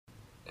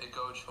Hey,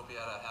 Coach. Hope you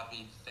had a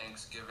happy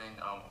Thanksgiving.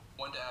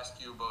 Wanted to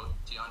ask you about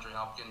DeAndre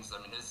Hopkins.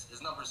 I mean,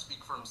 his numbers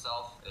speak for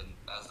himself, and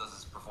as does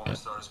his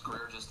performance throughout his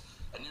career. Just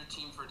a new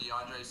team for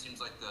DeAndre seems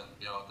like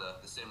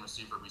the same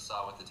receiver we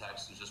saw with the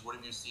Texans. Just what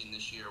have you seen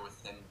this year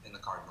with him in the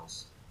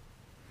Cardinals?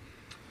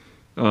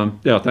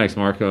 Yeah, thanks,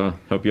 Mark.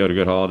 Hope you had a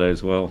good holiday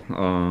as well.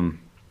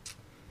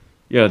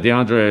 Yeah,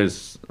 DeAndre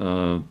is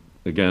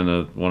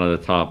again one of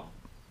the top,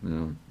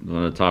 one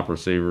of the top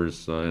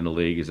receivers in the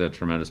league. He's had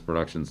tremendous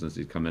production since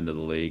he's come into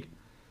the league.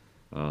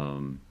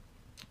 Um,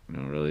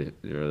 really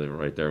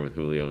right there with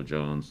Julio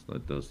Jones.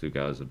 Those two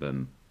guys have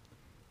been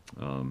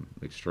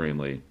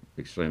extremely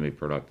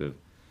productive.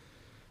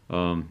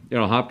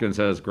 Hopkins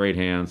has great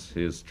hands.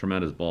 He has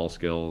tremendous ball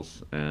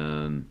skills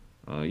and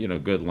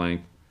good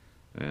length.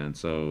 And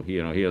so he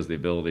has the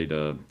ability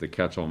to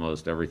catch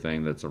almost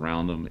everything that's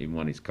around him, even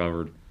when he's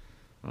covered.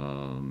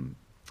 Um,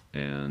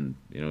 and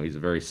he's a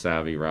very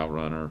savvy route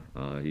runner.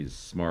 He's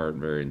smart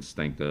and very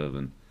instinctive,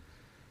 and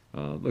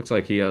looks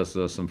like he has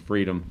some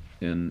freedom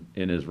in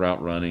his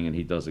route running, and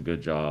he does a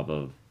good job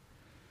of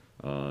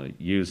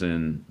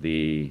using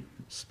the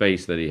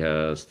space that he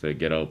has to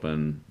get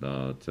open,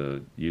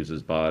 to use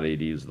his body,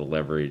 to use the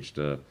leverage,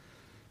 to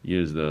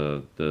use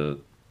the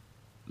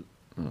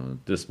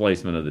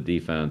displacement of the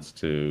defense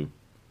to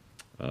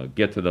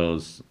get to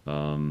those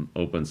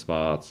open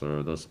spots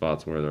or those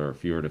spots where there are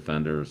fewer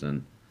defenders,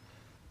 and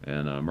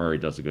Murray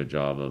does a good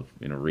job of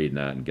reading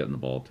that and getting the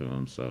ball to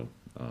him. So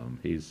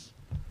he's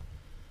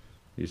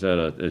had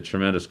a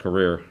tremendous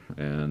career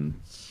and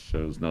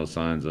shows no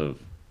signs of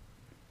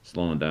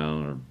slowing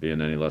down or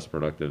being any less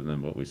productive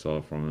than what we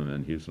saw from him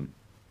in Houston.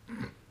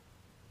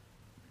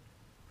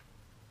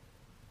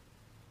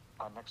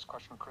 Next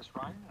question, Chris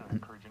Ryan. I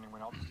encourage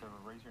anyone else to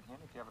raise your hand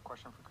if you have a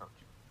question for Coach.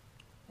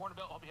 Morning,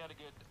 Bill. Hope you had a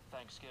good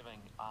Thanksgiving.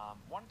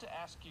 Wanted to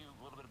ask you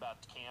a little bit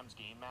about Cam's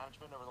game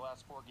management over the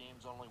last 4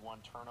 games. Only one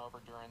turnover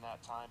during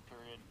that time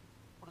period.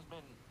 What has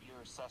been your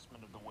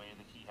assessment of the way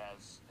that he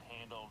has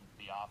handled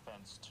the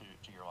offense to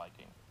your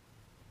liking?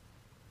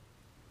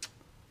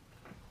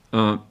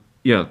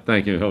 Yeah,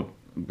 thank you. Hope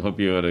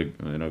you had a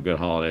good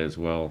holiday as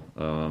well.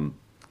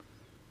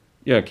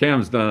 Yeah,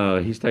 Cam's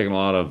done. He's taken a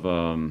lot of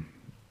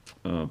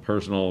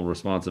personal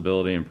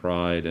responsibility and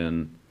pride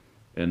in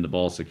the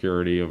ball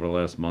security over the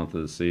last month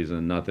of the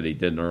season. Not that he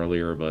didn't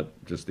earlier, but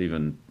just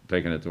even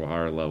taking it to a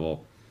higher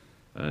level.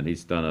 And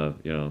he's done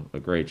a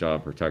great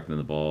job protecting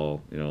the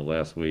ball.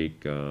 Last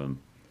week, to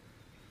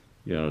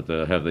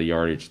have the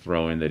yardage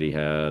throwing that he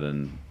had,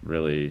 and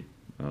really,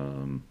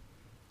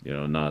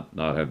 not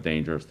have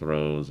dangerous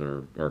throws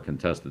or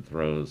contested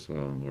throws,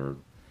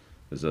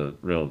 is a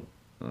real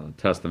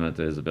testament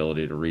to his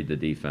ability to read the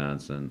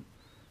defense and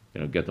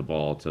get the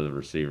ball to the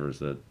receivers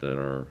that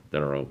are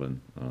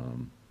open.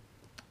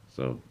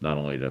 So not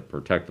only to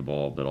protect the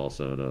ball, but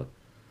also to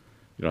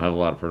have a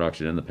lot of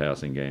production in the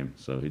passing game.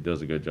 So he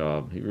does a good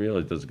job. He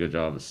really does a good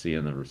job of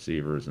seeing the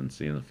receivers and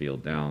seeing the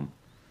field down,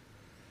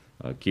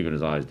 keeping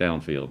his eyes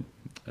downfield,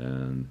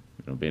 and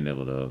being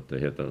able to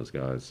hit those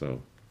guys.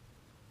 So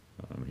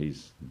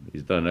he's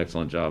done an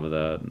excellent job of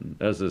that, and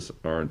as is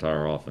our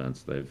entire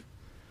offense. The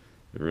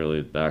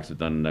backs have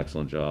done an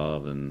excellent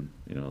job, and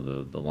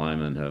the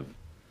linemen have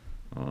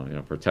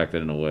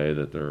protected in a way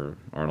that there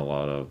aren't a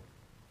lot of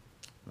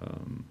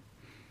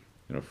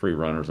free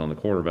runners on the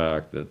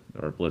quarterback. That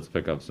our blitz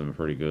pickups have been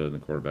pretty good, and the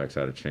quarterback's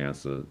had a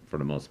chance to, for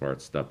the most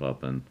part, step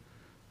up and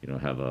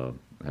have an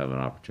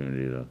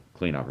opportunity to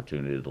clean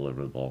opportunity to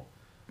deliver the ball.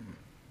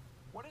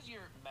 What is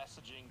your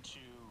messaging to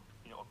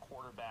a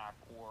quarterback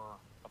or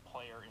a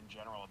player in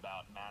general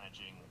about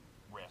managing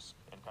risk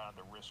and kind of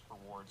the risk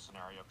reward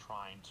scenario of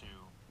trying to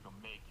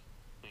make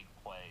big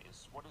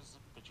plays? What is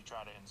it that you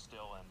try to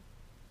instill in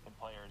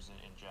players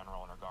in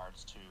general in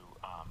regards to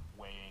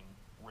weighing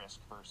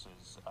risk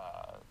versus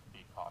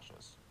being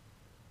cautious?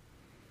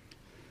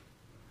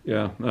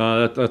 Yeah,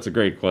 that's a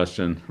great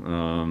question,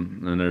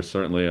 and there's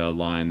certainly a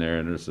line there,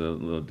 and there's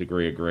a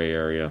degree of gray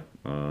area.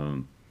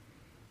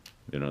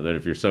 That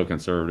if you're so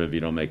conservative, you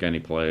don't make any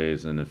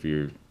plays, and if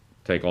you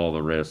take all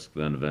the risk,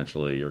 then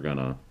eventually you're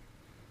gonna,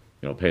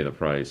 pay the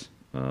price.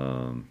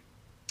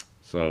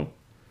 So,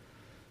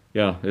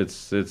 yeah,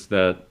 it's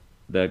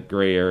that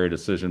gray area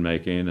decision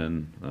making,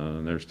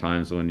 and there's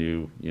times when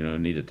you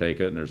need to take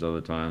it, and there's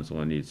other times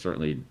when you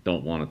certainly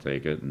don't want to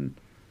take it, and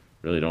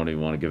really don't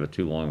even want to give it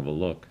too long of a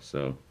look.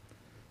 So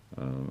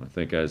I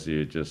think as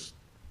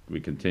we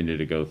continue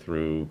to go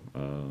through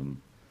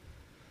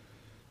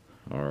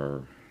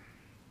our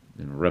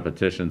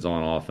repetitions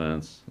on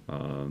offense,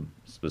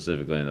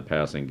 specifically in the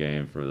passing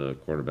game for the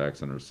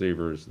quarterbacks and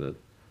receivers, that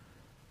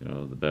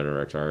the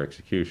better our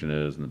execution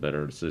is and the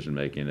better decision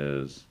making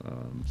is.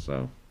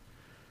 So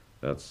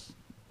that's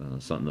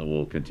something that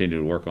we'll continue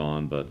to work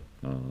on. But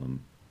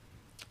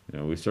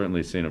we've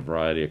certainly seen a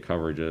variety of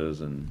coverages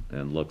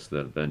and looks that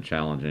have been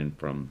challenging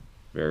from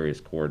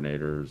various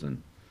coordinators,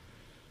 and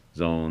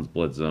zones,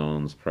 blitz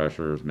zones,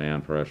 pressures,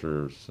 man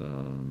pressures,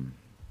 some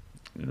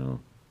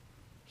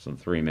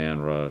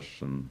 3-man rush,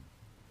 some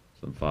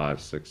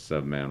 5, 6,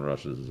 7-man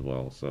rushes as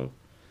well. So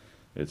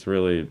it's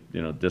really,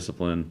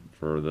 discipline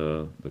for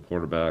the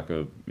quarterback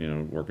of,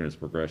 working his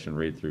progression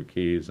read through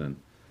keys, and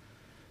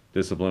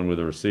discipline with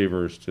the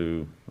receivers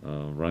to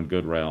run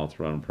good routes,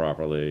 run them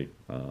properly,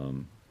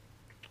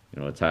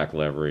 attack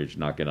leverage,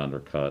 not get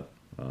undercut,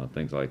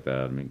 things like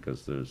that. I mean,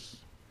 because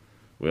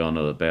we all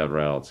know that bad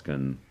routes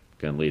can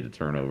lead to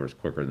turnovers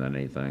quicker than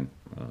anything.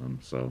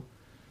 So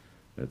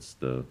it's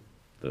the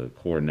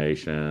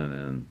coordination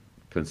and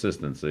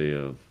consistency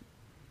of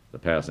the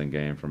passing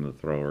game from the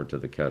thrower to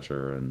the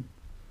catcher, and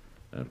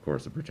of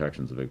course the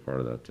protection's a big part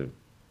of that too.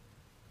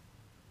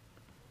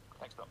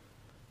 Thanks, Bill.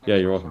 Yeah,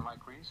 Next you're question, welcome.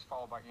 Mike Reese,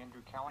 followed by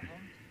Andrew Callahan.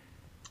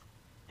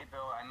 Hey,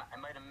 Bill, I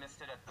might have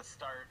missed it at the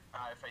start.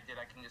 If I did,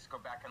 I can just go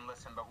back and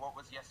listen. But what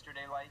was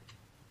yesterday like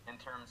in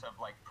terms of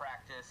like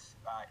practice,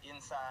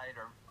 inside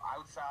or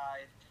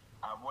outside?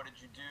 What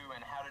did you do,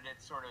 and how did it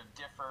sort of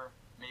differ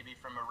maybe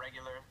from a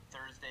regular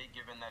Thursday,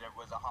 given that it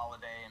was a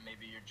holiday and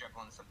maybe you're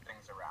juggling some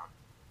things around?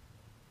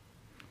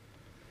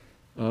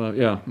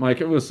 Yeah, Mike,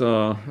 it was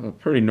a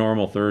pretty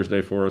normal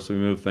Thursday for us. We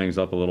moved things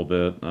up a little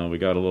bit. We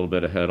got a little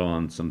bit ahead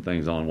on some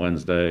things on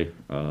Wednesday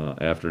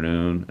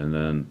afternoon, and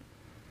then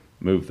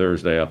moved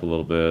Thursday up a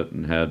little bit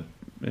and had,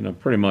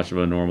 pretty much of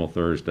a normal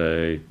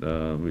Thursday.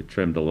 We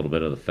trimmed a little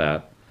bit of the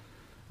fat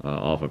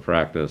off of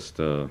practice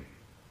to,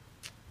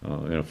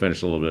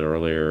 finish a little bit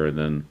earlier, and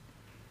then,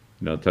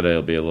 today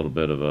will be a little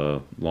bit of a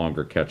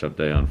longer catch-up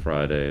day on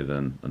Friday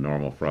than a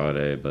normal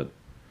Friday, but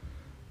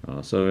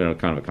so,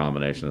 kind of a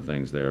combination of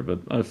things there.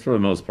 But for the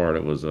most part,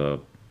 it was a,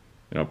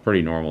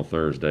 pretty normal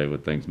Thursday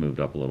with things moved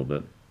up a little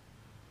bit.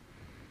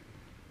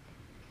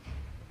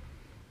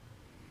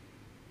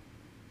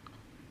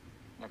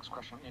 Next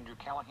question, Andrew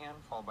Callahan,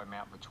 followed by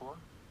Matt Latour.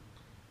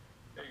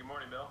 Hey, good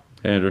morning, Bill.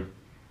 Hey, Andrew.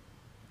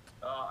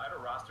 I had a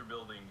roster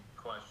building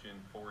question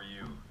for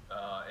you.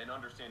 And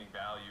understanding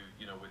value,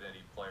 with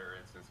any player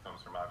instance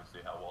comes from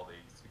obviously how well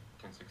they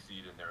can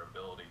succeed in their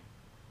ability.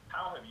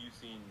 How have you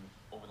seen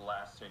over the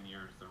last 10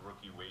 years the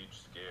rookie wage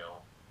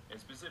scale, and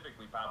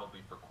specifically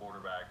probably for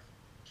quarterbacks,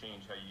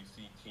 change how you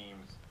see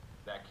teams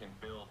that can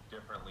build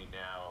differently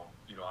now?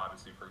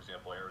 Obviously, for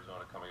example,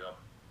 Arizona coming up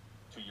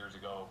 2 years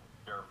ago,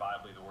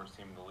 verifiably the worst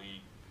team in the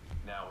league.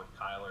 Now with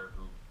Kyler,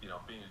 who,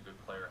 being a good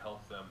player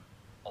helps them,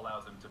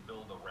 allows them to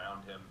build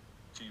around him.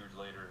 2 years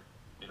later,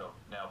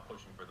 now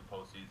pushing for the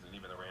postseason.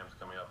 Even the Rams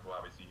coming up, who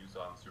obviously you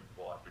saw in the Super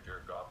Bowl after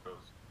Jared Goff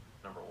goes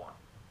number one.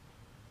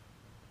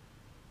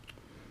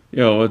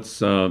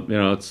 It's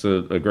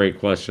a great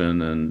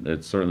question, and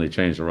it's certainly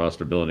changed the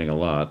roster building a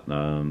lot.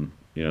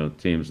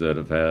 Teams that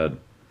have had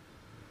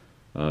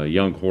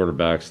young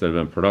quarterbacks that have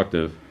been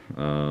productive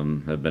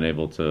have been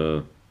able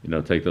to,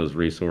 take those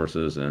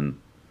resources and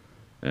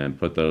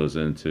put those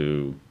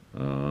into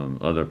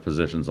other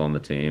positions on the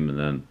team, and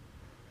then,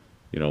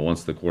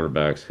 once the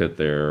quarterbacks hit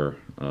their,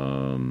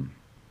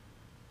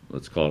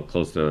 let's call it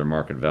close to their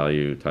market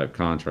value type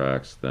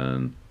contracts,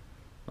 then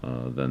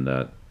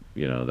that,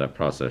 that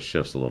process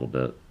shifts a little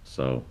bit.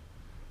 So,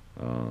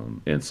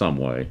 in some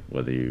way,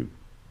 whether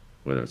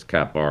it's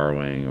cap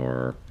borrowing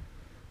or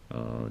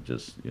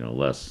just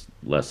less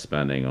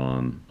spending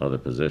on other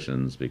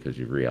positions because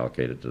you've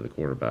reallocated to the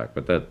quarterback.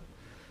 But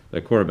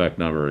that quarterback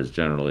number is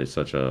generally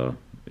such a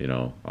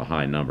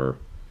high number,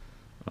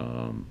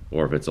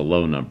 or if it's a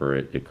low number,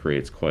 it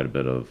creates quite a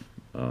bit of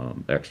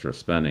extra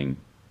spending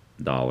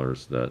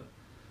dollars that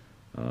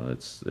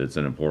it's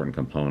an important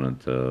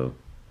component to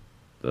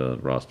the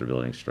roster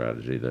building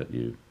strategy that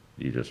you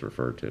just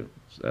referred to.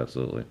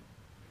 Absolutely.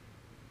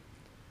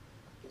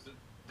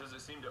 Does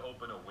it seem to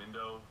open a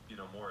window,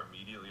 more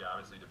immediately?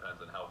 Obviously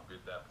depends on how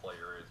good that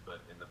player is, but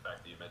in the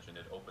fact that you mentioned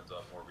it opens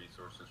up more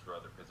resources for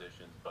other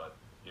positions, but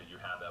you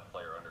have that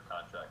player under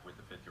contract with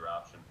the fifth-year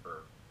option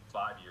for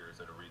 5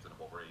 years at a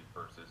reasonable rate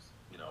versus,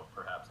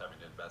 perhaps having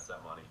to invest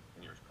that money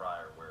in years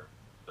prior where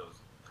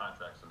those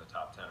contracts in the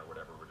top 10 or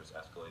whatever were just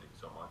escalating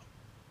so much.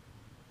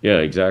 Yeah,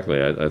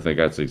 exactly. I think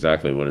that's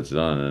exactly what it's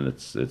done, and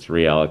it's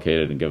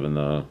reallocated and given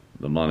the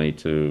money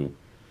to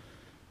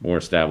more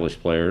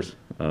established players,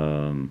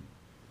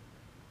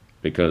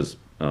 because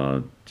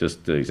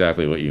just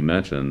exactly what you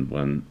mentioned,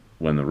 when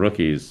the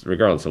rookies,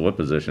 regardless of what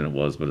position it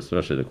was, but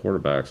especially the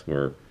quarterbacks,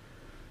 were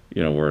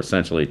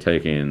essentially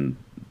taking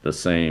the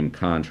same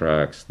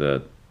contracts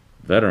that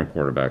veteran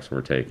quarterbacks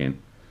were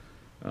taking,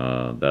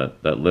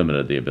 that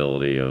limited the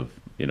ability of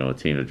a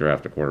team to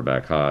draft a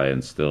quarterback high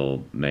and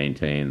still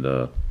maintain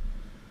the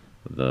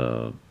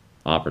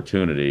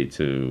opportunity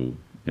to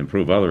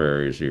improve other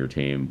areas of your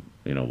team,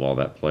 while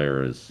that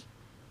player is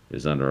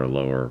under a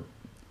lower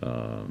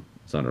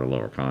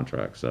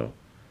contract. So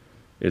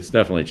it's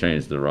definitely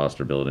changed the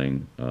roster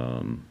building,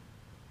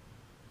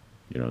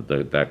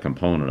 that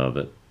component of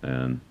it.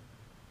 And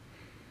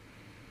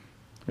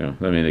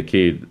the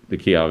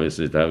key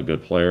obviously is to have a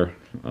good player.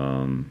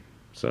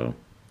 So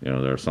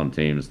there are some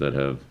teams that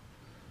have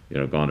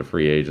gone to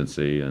free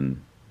agency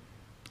and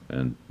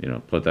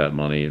put that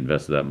money,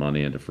 invested that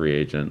money into free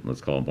agent,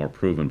 let's call it more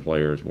proven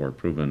players, more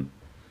proven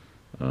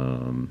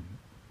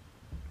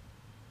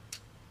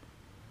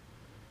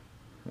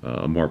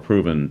a more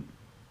proven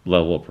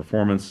level of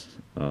performance,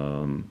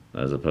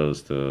 as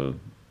opposed to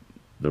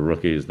the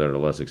rookies that are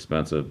less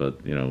expensive, but,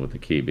 you know, with the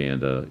key being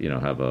to, you know,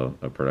 have a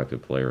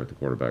productive player at the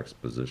quarterback's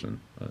position.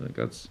 I think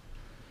that's,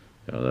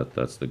 you know,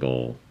 that's the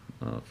goal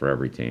for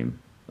every team.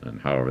 And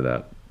however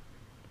that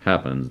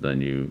happens,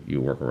 then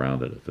you work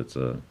around it. If it's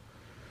a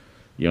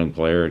young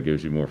player, it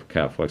gives you more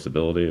cap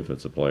flexibility. If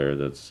it's a player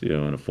that's, you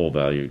know, in a full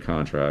valued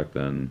contract,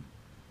 then,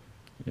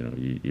 you know,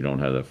 you don't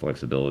have that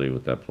flexibility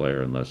with that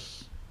player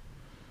unless,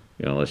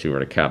 you know, unless you were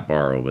to cap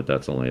borrow, but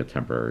that's only a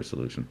temporary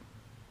solution.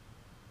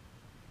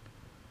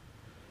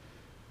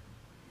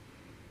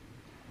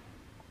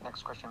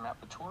 Next question, Matt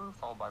Batur,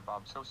 followed by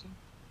Bob Sosi.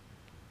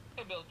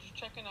 Hey, Bill, just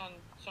checking on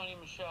Sony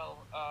Michel.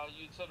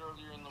 You had said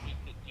earlier in the week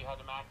that you had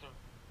him active.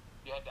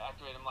 You had to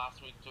activate him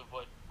last week to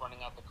avoid running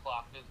out the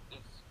clock.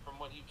 Is from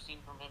what you've seen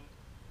from him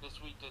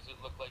this week, does it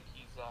look like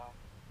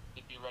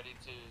he'd be ready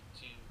to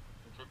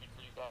contribute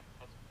for you guys?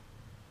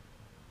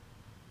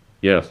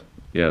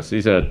 Yes,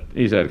 he's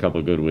had a couple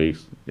of good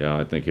weeks. Yeah,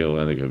 I think he'll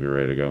be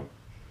ready to go.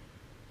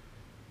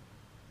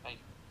 Thank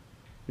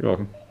you. You're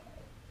welcome.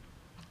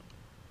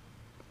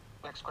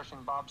 Next question,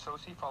 Bob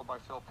Sosi, followed by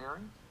Phil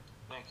Perry.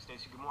 Thanks,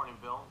 Stacy. Good morning,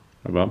 Bill.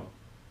 Hi, Bob.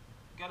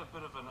 Got a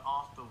bit of an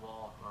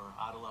off-the-wall or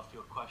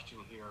out-of-left-field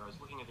question here. I was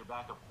looking at their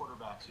backup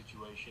quarterback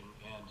situation,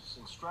 and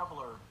since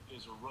Streveler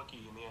is a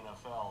rookie in the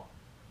NFL,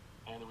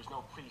 and there was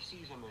no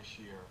preseason this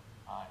year,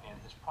 and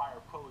his prior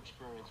pro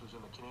experience was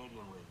in the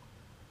Canadian League,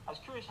 I was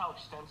curious how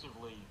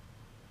extensively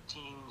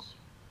teams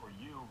or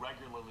you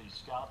regularly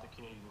scout the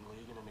Canadian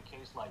League, and in a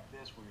case like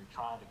this where you're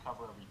trying to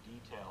cover every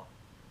detail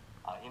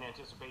in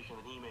anticipation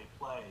that he may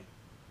play,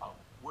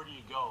 where do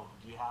you go?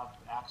 Do you have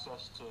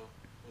access to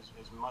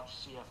as much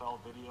CFL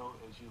video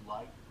as you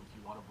like if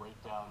you want to break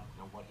down,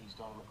 you know, what he's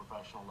done on the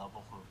professional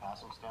level from a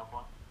passing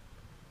standpoint?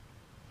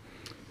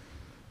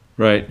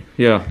 Right.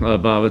 Yeah,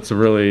 Bob, it's a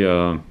really,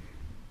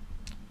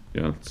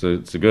 you know,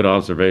 it's a good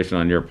observation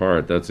on your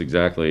part. That's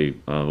exactly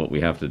what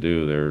we have to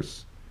do.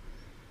 There's,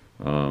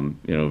 you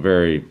know,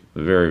 very,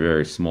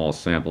 very small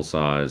sample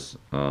size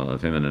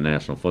of him in the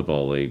National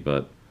Football League,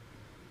 but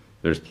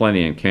there's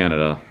plenty in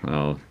Canada.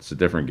 It's a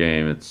different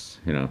game. It's,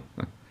 you know,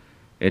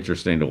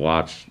 interesting to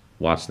watch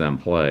them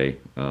play.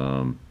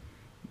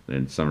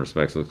 In some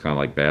respects, it's kind of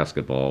like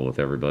basketball with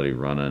everybody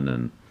running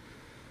and,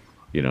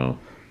 you know,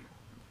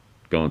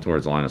 going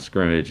towards the line of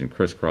scrimmage and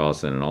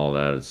crisscrossing and all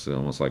that. It's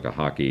almost like a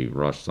hockey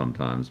rush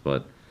sometimes,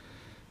 but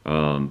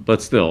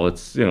still,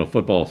 it's, you know,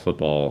 football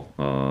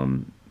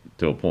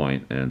to a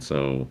point, and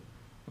so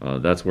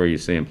that's where you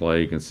see him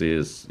play. You can see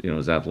his, you know,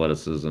 his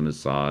athleticism, his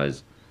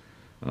size,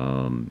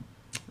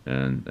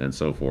 and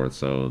so forth.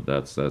 So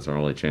that's our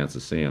only chance to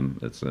see him.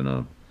 It's in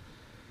a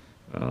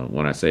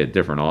when I say a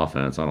different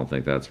offense, I don't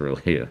think that's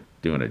really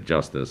doing it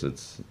justice.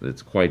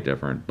 It's quite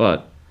different,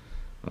 but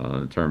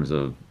in terms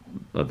of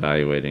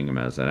evaluating him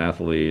as an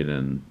athlete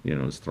and, you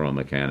know, his throw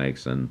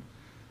mechanics and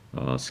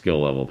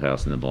skill level,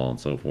 passing the ball and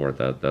so forth,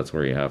 that's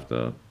where you have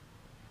to,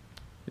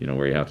 you know,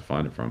 where you have to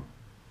find it from.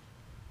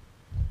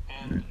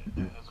 And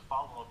as a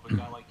follow-up, a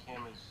guy like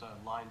him is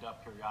lined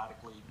up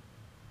periodically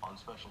on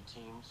special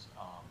teams.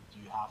 Do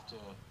you have to,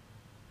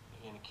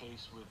 in a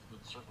case with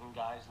certain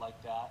guys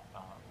like that,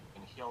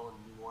 in Hill in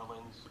New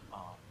Orleans,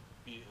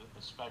 be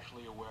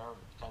especially aware of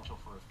the potential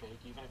for a fake,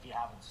 even if you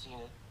haven't seen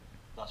it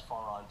thus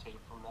far on tape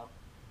from them?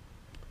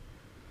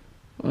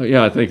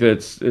 Yeah, I think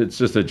it's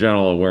just a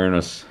general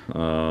awareness,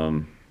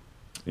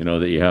 you know,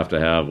 that you have to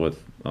have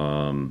with,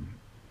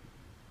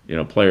 you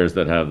know, players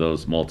that have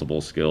those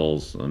multiple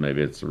skills.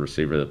 Maybe it's a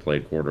receiver that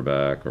played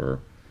quarterback, or,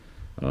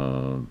 you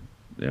know,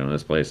 in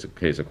this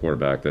case, a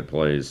quarterback that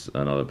plays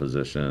another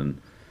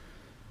position.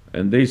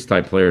 And these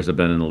type players have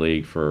been in the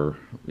league for,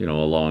 you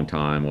know, a long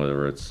time,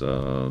 whether it's,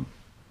 you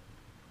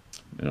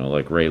know,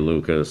 like Ray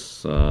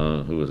Lucas,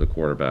 who was a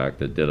quarterback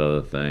that did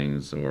other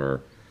things,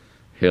 or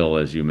Hill,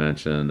 as you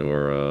mentioned,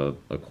 or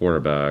a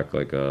quarterback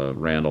like a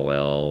Randall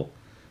L.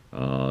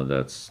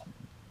 That's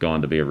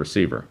gone to be a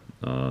receiver.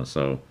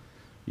 So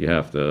you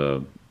have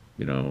to,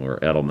 you know, or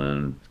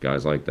Edelman,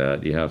 guys like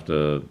that, you have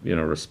to, you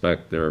know,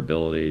 respect their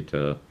ability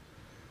to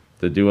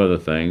do other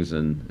things.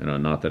 And, you know,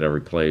 not that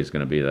every play is going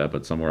to be that,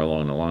 but somewhere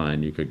along the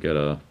line you could get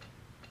a,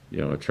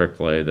 you know, a trick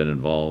play that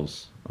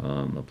involves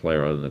a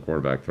player other than the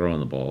quarterback throwing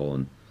the ball.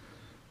 And,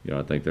 you know,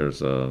 I think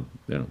there's a,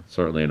 you know,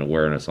 certainly an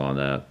awareness on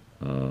that,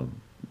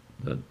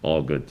 that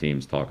all good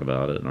teams talk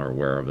about it and are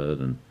aware of it.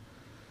 And,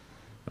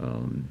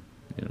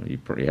 you know,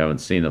 you haven't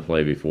seen the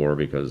play before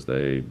because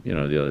they, you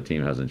know, the other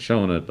team hasn't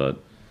shown it, but,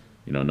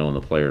 you know, knowing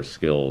the player's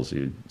skills,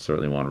 you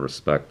certainly want to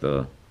respect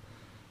the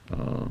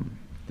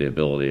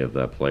ability of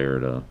that player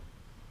to,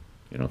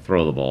 you know,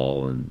 throw the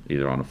ball and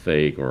either on a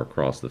fake or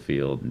across the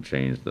field and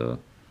change the,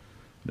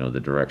 you know, the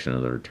direction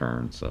of the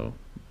return. So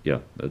yeah,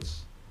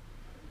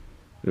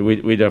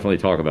 we definitely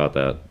talk about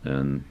that,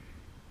 and,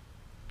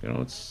 you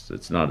know,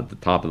 it's not at the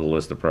top of the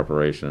list of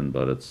preparation,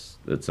 but it's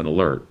an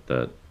alert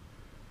that,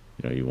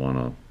 you know,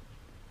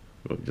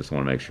 you just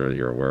want to make sure that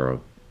you're aware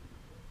of.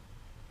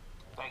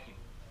 Thank you.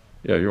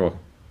 Yeah, you're welcome.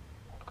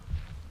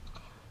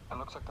 And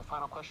looks like the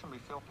final question will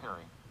be Phil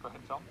Perry. Go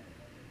ahead, Phil.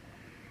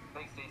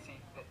 Hey, Stacy.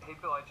 Hey,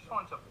 Bill, I just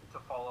wanted to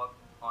follow up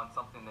on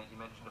something that you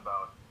mentioned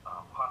about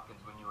Hopkins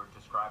when you were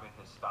describing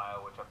his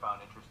style, which I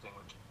found interesting,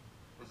 which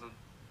is it,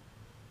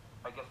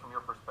 I guess from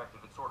your perspective,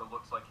 it sort of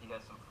looks like he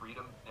has some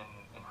freedom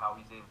in how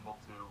he's able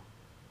to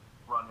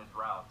run his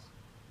routes.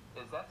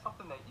 Is that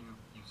something that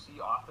you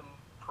see often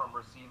from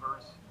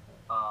receivers?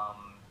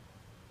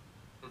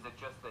 Is it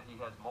just that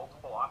he has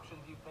multiple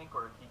options, you think,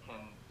 or he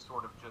can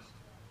sort of just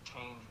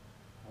change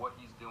what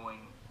he's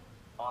doing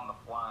on the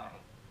fly?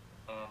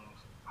 And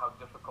how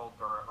difficult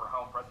or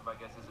how impressive, I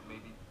guess, is it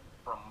maybe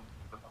from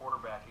the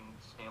quarterbacking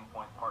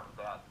standpoint part of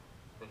that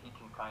he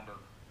can kind of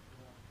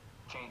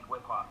change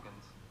with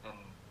Hopkins and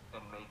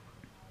make,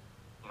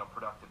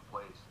 productive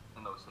plays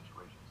in those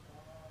situations?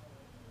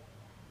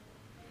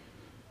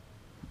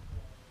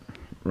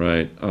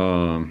 Right.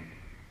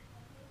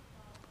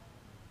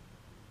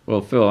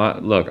 Well, Phil,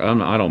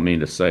 I don't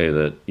mean to say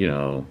that,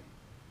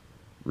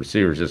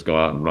 receivers just go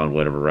out and run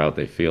whatever route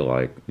they feel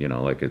like,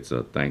 like it's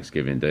a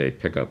Thanksgiving Day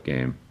pickup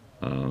game.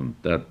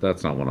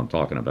 That's not what I'm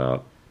talking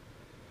about.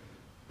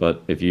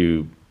 But if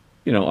you,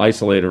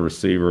 isolate a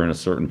receiver in a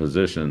certain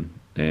position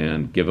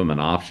and give them an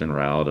option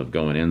route of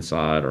going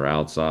inside or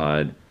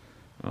outside,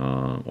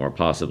 or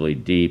possibly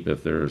deep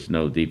if there's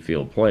no deep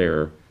field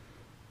player,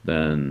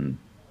 then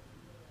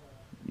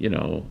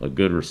a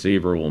good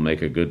receiver will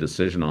make a good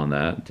decision on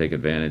that, take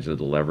advantage of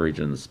the leverage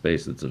and the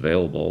space that's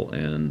available,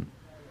 and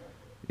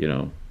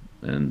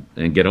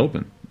and get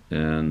open.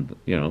 And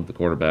the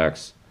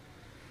quarterback's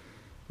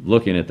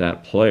looking at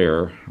that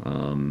player,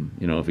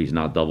 if he's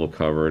not double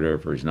covered or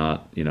if he's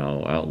not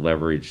out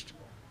leveraged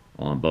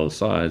on both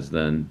sides,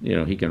 then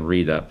he can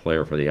read that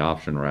player for the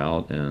option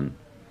route and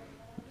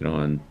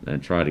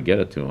and try to get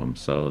it to him.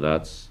 So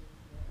that's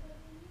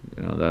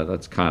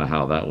that's kind of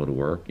how that would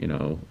work.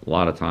 A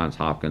lot of times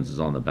Hopkins is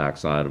on the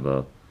backside of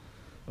a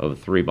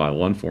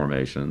 3-by-1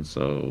 formation.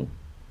 So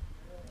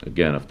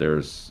again, if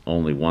there's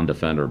only one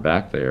defender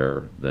back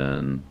there,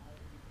 then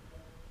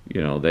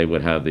they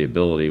would have the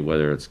ability,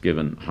 whether it's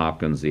giving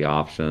Hopkins the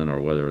option or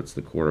whether it's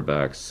the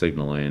quarterback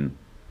signaling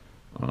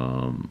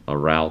a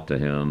route to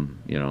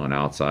him, an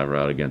outside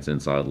route against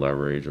inside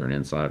leverage or an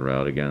inside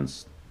route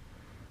against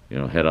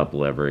head up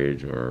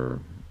leverage,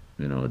 or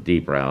a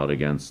deep route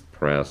against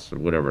press, or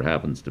whatever it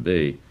happens to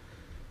be.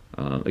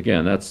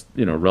 Again, that's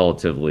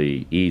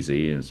relatively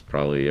easy, and it's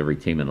probably every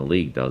team in the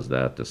league does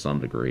that to some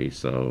degree.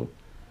 So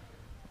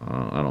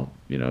I don't,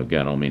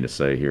 again, I don't mean to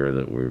say here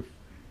that we've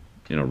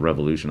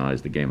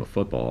revolutionized the game of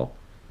football,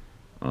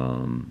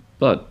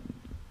 but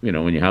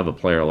when you have a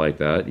player like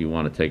that, you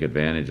want to take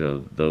advantage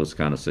of those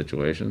kind of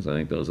situations. I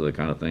think those are the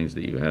kind of things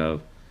that you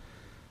have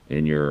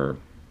in your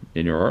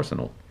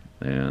arsenal.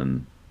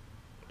 And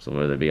so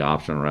whether it be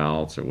option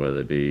routes or whether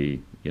it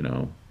be,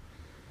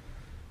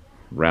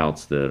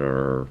 routes that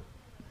are,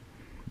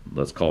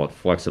 let's call it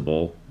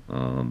flexible,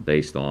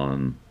 based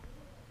on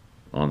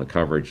the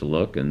coverage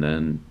look. And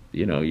then,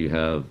 you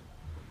have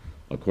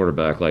a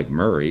quarterback like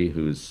Murray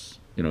who's,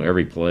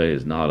 every play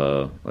is not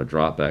a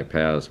drop back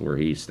pass where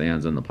he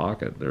stands in the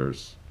pocket.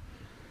 There's,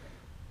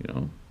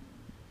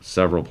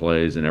 several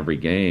plays in every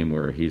game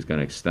where he's going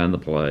to extend the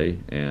play,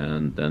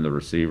 and then the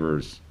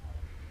receivers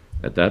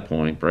at that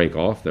point break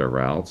off their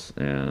routes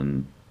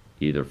and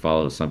either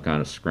follow some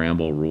kind of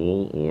scramble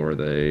rule, or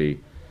they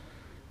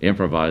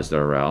improvise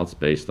their routes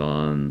based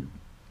on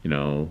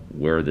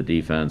where the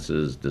defense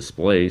is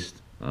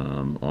displaced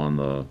on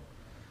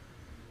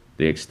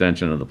the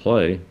extension of the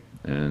play.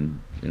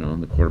 And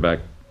the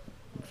quarterback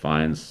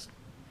finds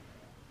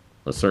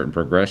a certain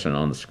progression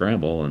on the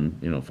scramble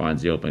and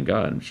finds the open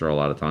guy. I'm sure a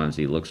lot of times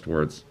he looks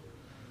towards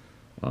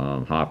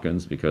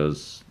Hopkins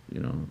because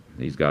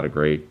he's got a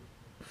great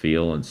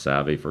feel and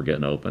savvy for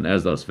getting open,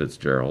 as does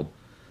Fitzgerald.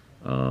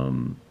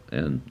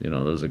 And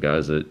those are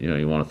guys that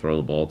you want to throw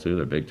the ball to.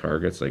 They're big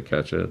targets. They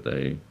catch it.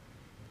 They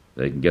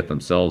can get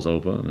themselves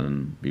open,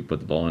 and if you put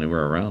the ball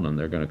anywhere around them,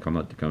 they're going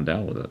to come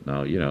down with it.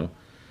 Now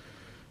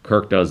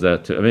Kirk does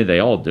that too. I mean, they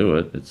all do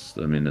it. This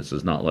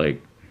is not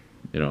like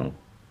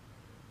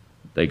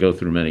they go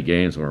through many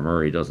games where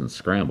Murray doesn't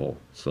scramble.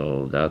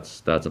 So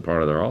that's a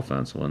part of their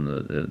offense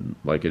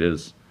like it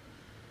is.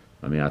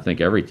 I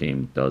think every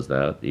team does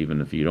that,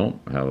 even if you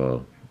don't have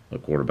a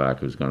quarterback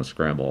who's going to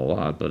scramble a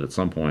lot. But at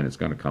some point, it's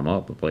going to come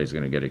up. The play's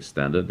going to get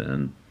extended,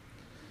 and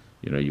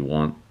you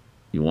want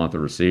the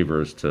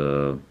receivers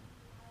to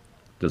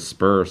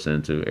disperse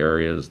into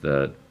areas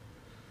that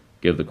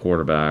give the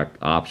quarterback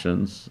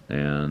options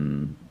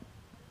and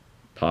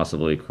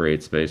possibly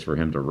create space for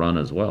him to run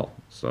as well.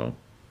 So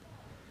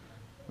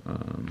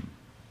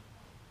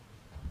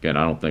again,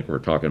 I don't think we're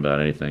talking about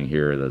anything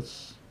here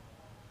that's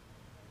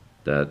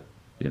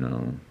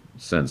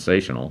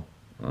sensational.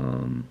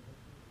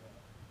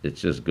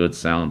 It's just good,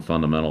 sound,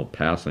 fundamental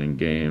passing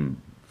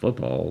game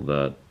football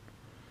that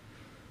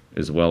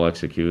is well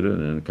executed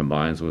and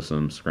combines with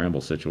some scramble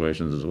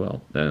situations as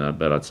well. And I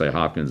bet I'd say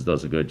Hopkins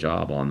does a good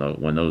job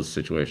when those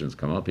situations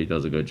come up. He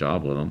does a good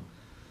job with them,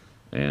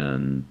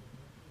 and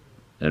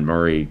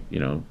Murray,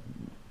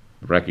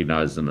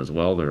 recognizes them as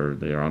well.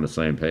 They're on the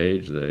same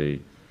page. They,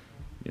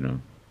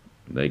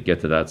 they get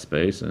to that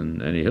space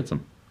and he hits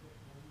them.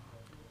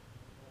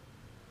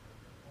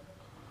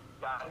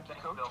 Got it. Thank you,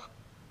 Thanks, Coach. Bill.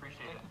 Appreciate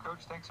Thank it. you, Coach.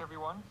 Thanks,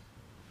 everyone.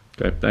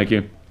 Okay, thank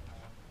you.